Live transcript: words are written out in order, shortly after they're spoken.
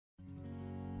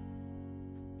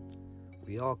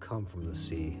We all come from the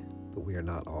sea, but we are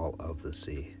not all of the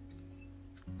sea.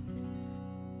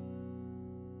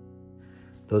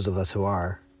 Those of us who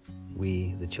are,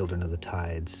 we, the children of the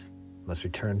tides, must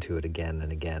return to it again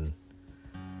and again,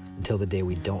 until the day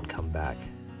we don't come back,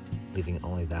 leaving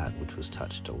only that which was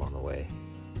touched along the way.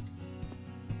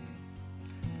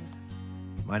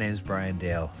 My name is Brian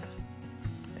Dale,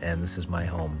 and this is my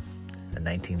home, a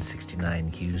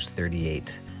 1969 Hughes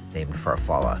 38 named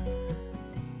Farfalla.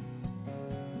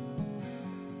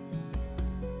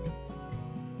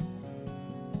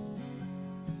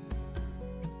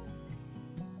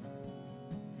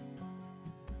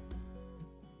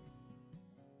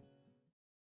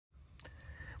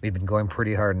 We've been going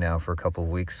pretty hard now for a couple of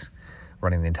weeks,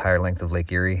 running the entire length of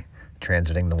Lake Erie,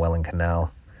 transiting the Welland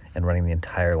Canal, and running the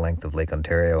entire length of Lake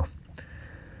Ontario.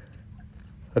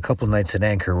 A couple nights at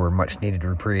anchor were much needed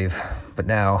reprieve, but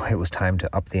now it was time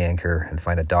to up the anchor and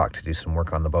find a dock to do some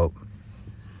work on the boat.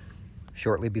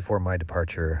 Shortly before my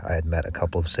departure, I had met a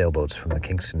couple of sailboats from the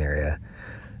Kingston area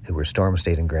who were storm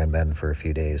stayed in Grand Bend for a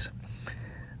few days.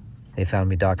 They found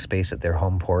me dock space at their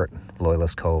home port,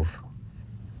 Loyalist Cove.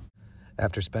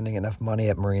 After spending enough money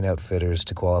at marine outfitters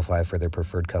to qualify for their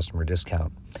preferred customer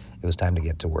discount, it was time to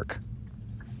get to work.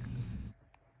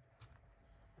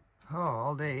 Oh,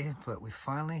 all day, but we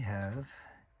finally have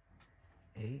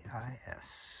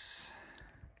AIS.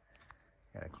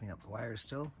 Gotta clean up the wires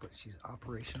still, but she's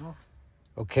operational.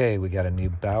 Okay, we got a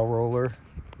new bow roller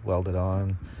welded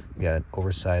on. We got an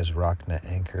oversized rock net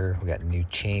anchor. We got a new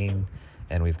chain,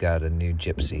 and we've got a new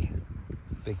gypsy.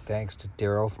 Big thanks to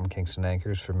Daryl from Kingston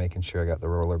Anchors for making sure I got the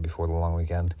roller before the long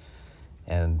weekend,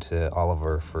 and to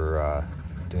Oliver for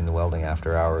doing the welding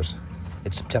after hours.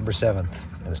 It's September 7th,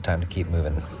 and it's time to keep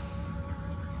moving.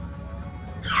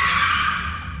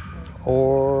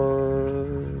 Or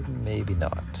maybe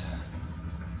not.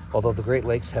 Although the Great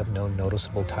Lakes have no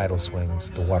noticeable tidal swings,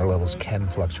 the water levels can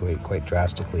fluctuate quite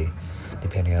drastically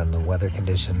depending on the weather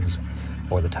conditions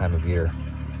or the time of year.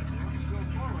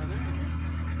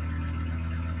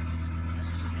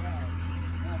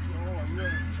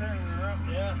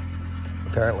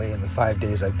 Apparently, in the 5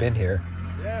 days I've been here,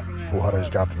 the water has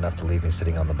dropped enough to leave me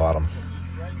sitting on the bottom.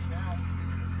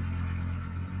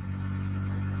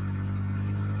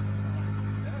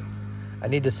 I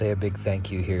need to say a big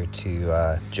thank you here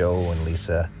to Joe and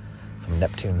Lisa from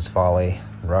Neptune's Folly,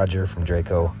 and Roger from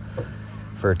Draco,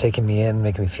 for taking me in,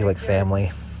 making me feel like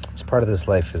family. It's part of this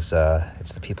life is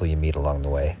it's the people you meet along the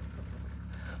way.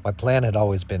 My plan had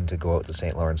always been to go out the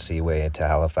St. Lawrence Seaway to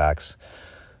Halifax,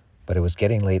 but it was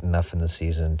getting late enough in the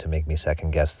season to make me second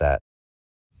guess that.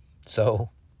 So,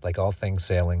 like all things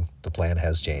sailing, the plan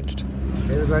has changed.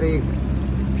 Hey everybody,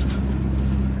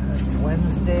 it's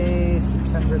Wednesday,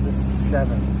 September the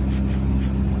 7th.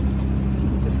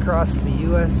 Just crossed the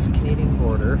US-Canadian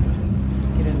border,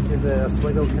 get into the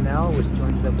Oswego Canal, which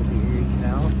joins up with the Erie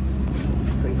Canal.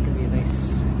 Looks like it's gonna be a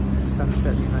nice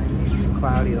sunset behind me. It's been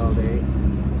cloudy all day.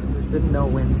 There's been no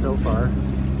wind so far.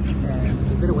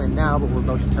 And a bit of wind now, but we're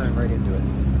about to turn right into it.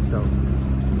 So,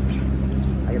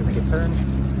 I gotta make a turn.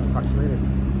 I'll talk to you later.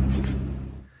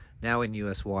 Now in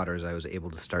U.S. waters, I was able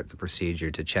to start the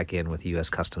procedure to check in with U.S.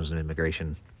 Customs and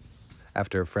Immigration.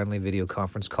 After a friendly video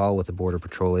conference call with a Border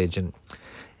Patrol agent,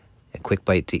 a quick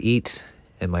bite to eat,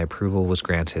 and my approval was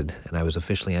granted, and I was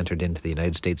officially entered into the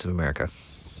United States of America.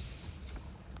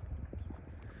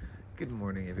 Good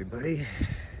morning, everybody.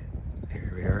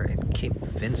 Here we are in Cape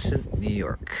Vincent, New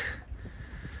York.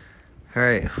 All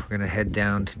right, we're gonna head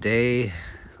down today.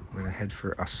 We're gonna head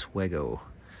for Oswego,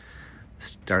 the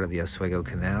start of the Oswego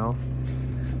Canal.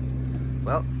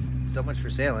 Well, so much for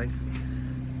sailing.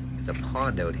 It's a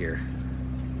pond out here.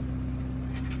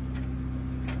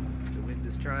 The wind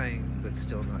is trying, but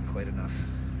still not quite enough.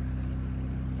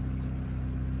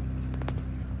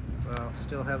 Well,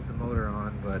 still have the motor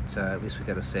on, but at least we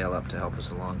got a sail up to help us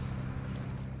along.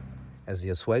 As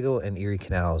the Oswego and Erie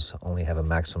Canals only have a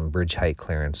maximum bridge height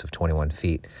clearance of 21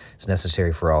 feet, it's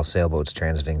necessary for all sailboats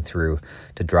transiting through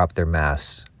to drop their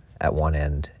masts at one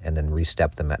end and then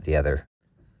re-step them at the other.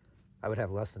 I would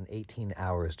have less than 18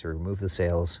 hours to remove the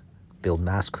sails, build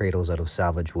mast cradles out of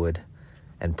salvage wood,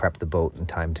 and prep the boat in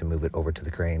time to move it over to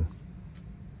the crane.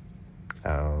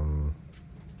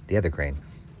 The other crane.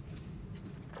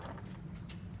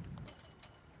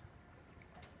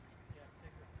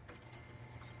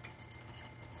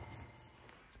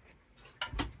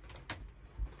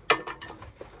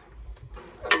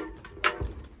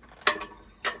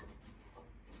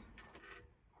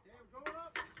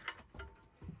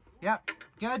 Yep,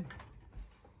 good.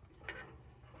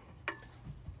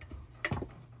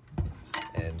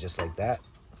 And just like that,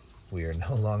 we are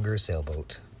no longer a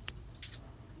sailboat.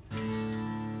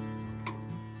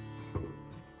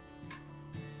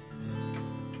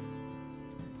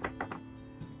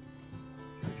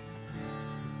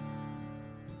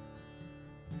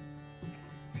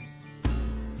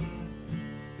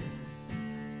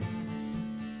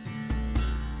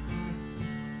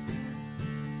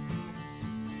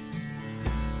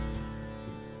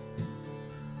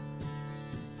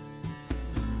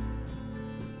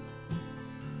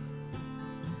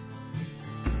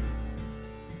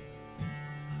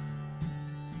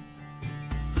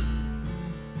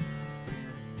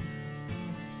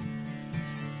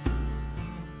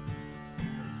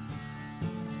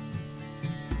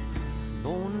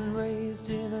 Born and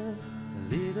raised in a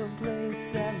little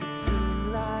place that would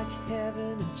seem like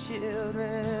heaven to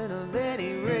children of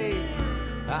any race.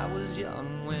 I was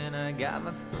young when I got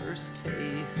my first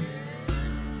taste.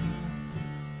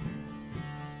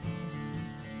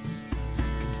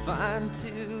 Confined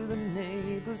to the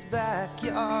neighbor's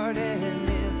backyard, and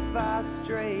if I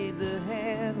strayed, the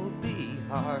hand would be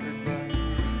hard. But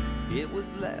it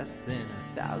was less than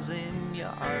 1,000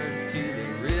 yards to the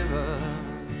river.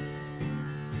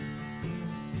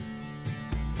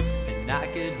 I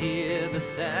could hear the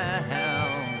sound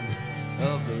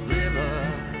of the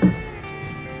river,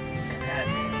 and I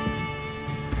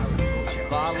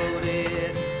followed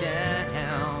it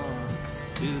down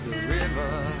to the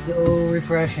river. So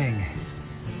refreshing.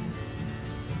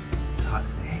 It's hot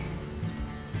today.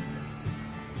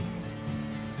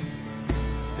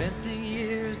 Spent the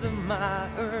years of my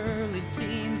early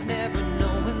teens never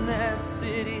knowing that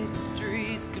city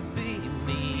streets could be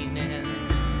mean, and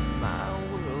my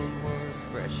world was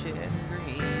fresh and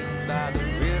green by the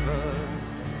river.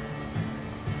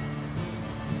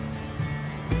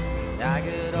 And I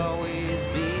could always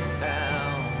be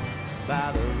found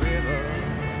by the river.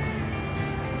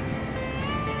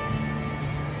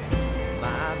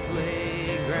 My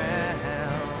playground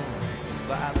is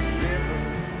by the river.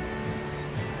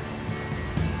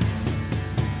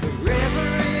 The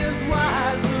river is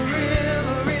wise, the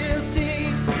river is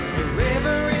deep, the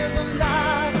river is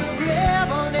alive, the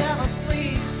river never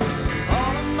sleeps.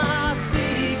 All of my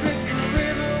secrets the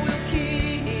river will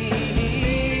keep.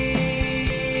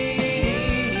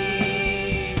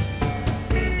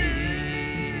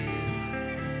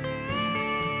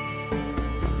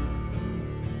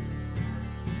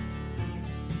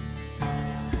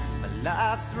 My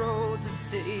life's roads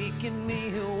are taking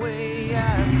me away.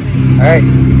 All right.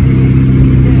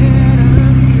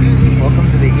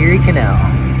 Welcome to the Erie Canal.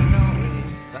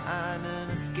 Always find an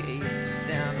escape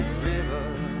down the river,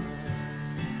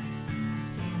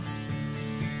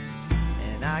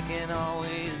 and I can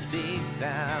always be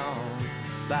found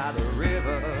by the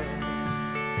river.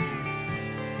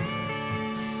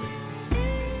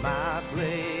 My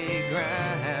playground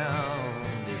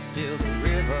is still the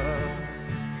river.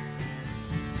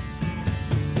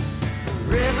 The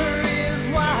river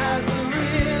is wise, the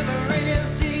river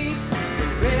is deep, the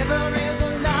river is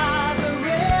alive, the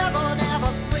river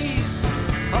never sleeps.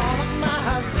 All of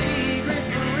my secrets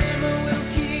the river will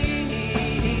keep.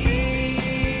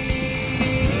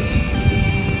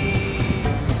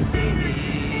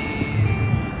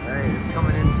 All right, it's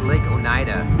coming into Lake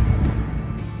Oneida.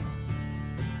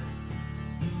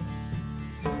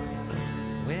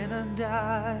 When I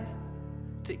die,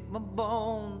 take my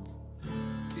bones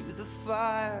to the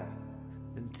fire,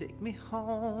 then take me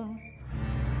home.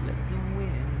 Let the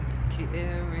wind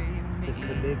carry me. This is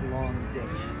a big, long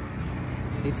ditch.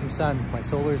 Need some sun. My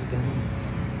solar's been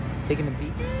taking a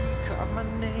beat. Carve my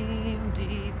name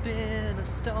deep in a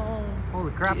stone.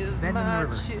 Holy crap, Give bend in the my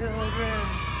river. children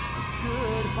a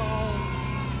good home.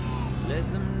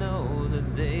 Let them know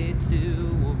that they too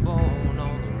were born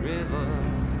on the river.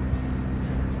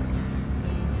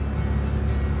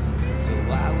 So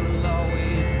I will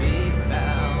always be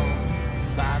found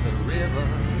by the river.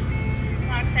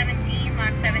 Log 17,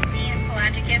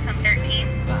 Pelagius on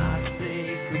 13. My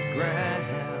sacred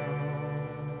ground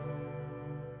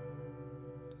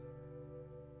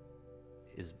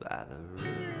is by the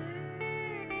river.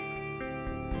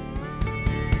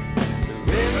 The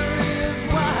river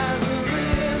is wise, the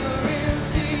river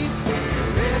is deep, the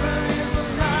river is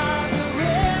alive, the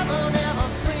river never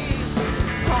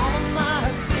sleeps. All of my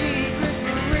secrets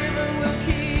the river will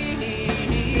keep.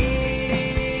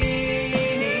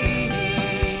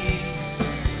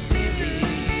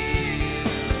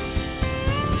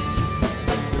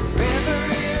 The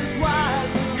river is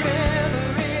wise, the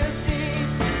river is deep,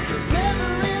 the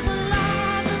river is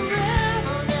alive,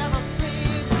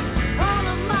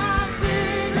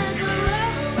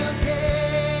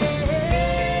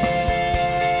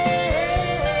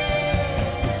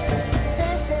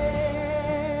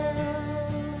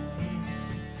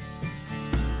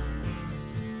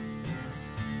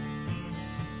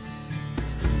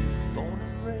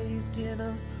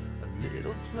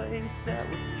 things that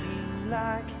would seem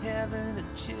like heaven to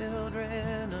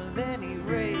children of any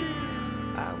race.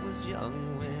 I was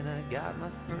young when I got my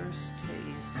first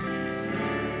taste.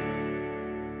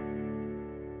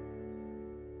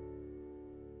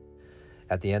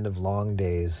 At the end of long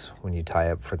days, when you tie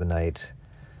up for the night,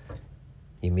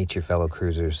 you meet your fellow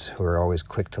cruisers who are always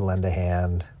quick to lend a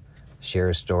hand, share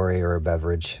a story or a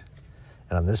beverage.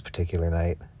 And on this particular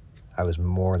night, I was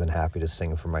more than happy to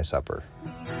sing for my supper.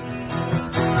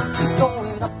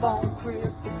 Going up on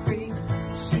Cripple Creek,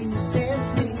 she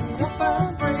sends me if I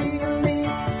spring a leak.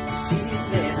 She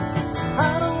said,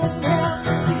 I don't have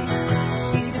to speak.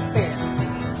 She defends me,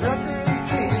 trucker and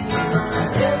king.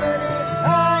 Whatever it is, I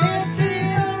am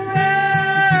feeling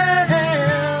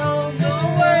around the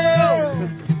world,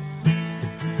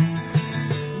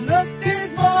 looking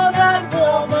for that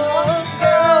woman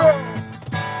girl.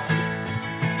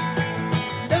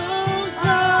 Knows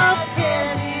love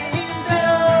can be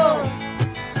down,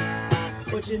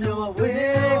 but you know I will.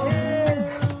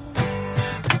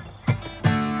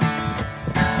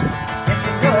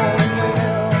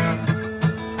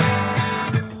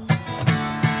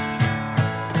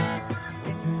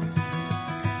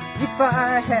 If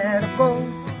I had a boat,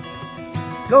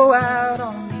 go out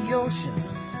on the ocean.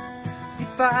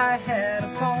 If I had a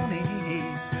pony,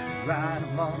 ride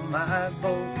him on my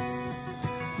boat.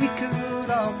 We could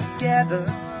all together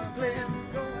live.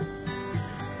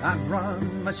 I've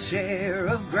run my share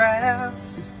of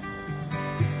grass,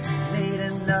 made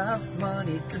enough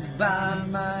money to buy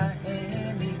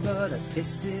Miami, but I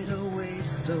pissed it away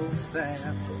so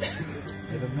fast.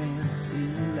 Never meant to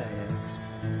last.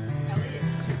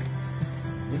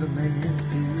 Never meant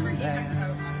to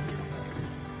last.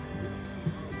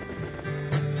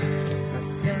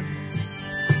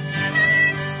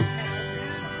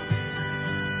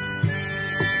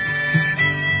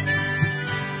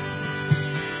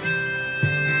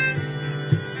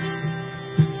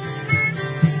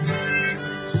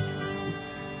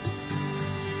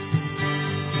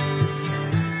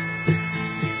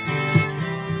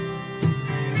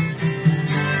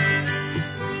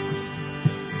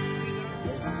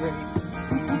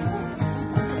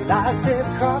 Lives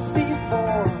have crossed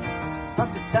before,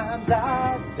 100 times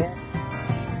I've bet.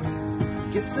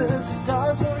 Guess the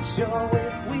stars weren't sure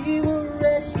if we were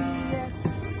ready yet.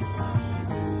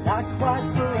 Not quite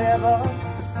forever,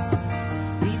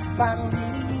 we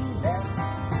finally met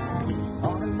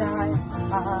on a night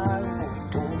I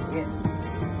won't forget.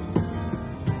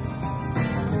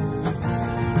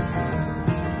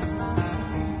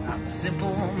 I'm a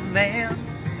simple man,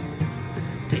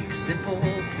 take simple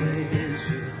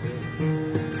pleasure,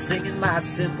 singing my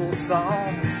simple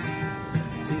songs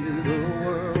to the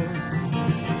world.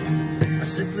 I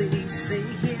simply say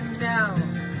it now,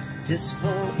 just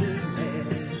for good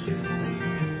measure,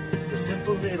 the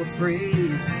simple little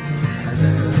phrase, I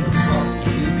love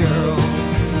you, girl.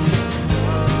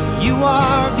 You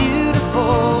are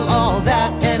beautiful, all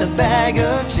that and a bag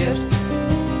of chips.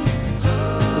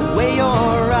 The way your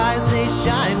eyes, they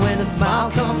shine when a smile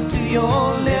comes to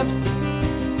your lips.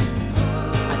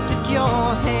 I took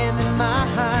your hand in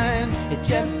mine, it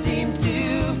just seemed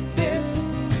to fit.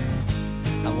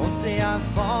 I won't say I've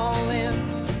fallen,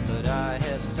 but I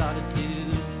have started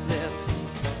to slip.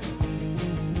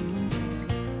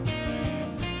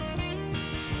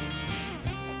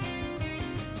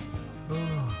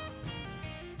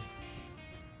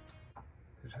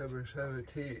 September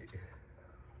 17th,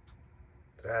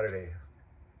 Saturday.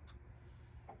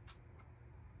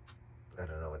 I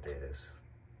don't know what day it is,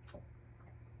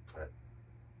 but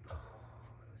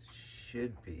it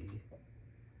should be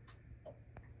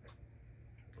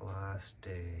the last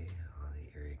day on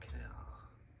the Erie Canal.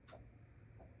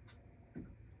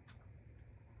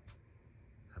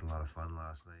 Had a lot of fun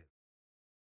last night.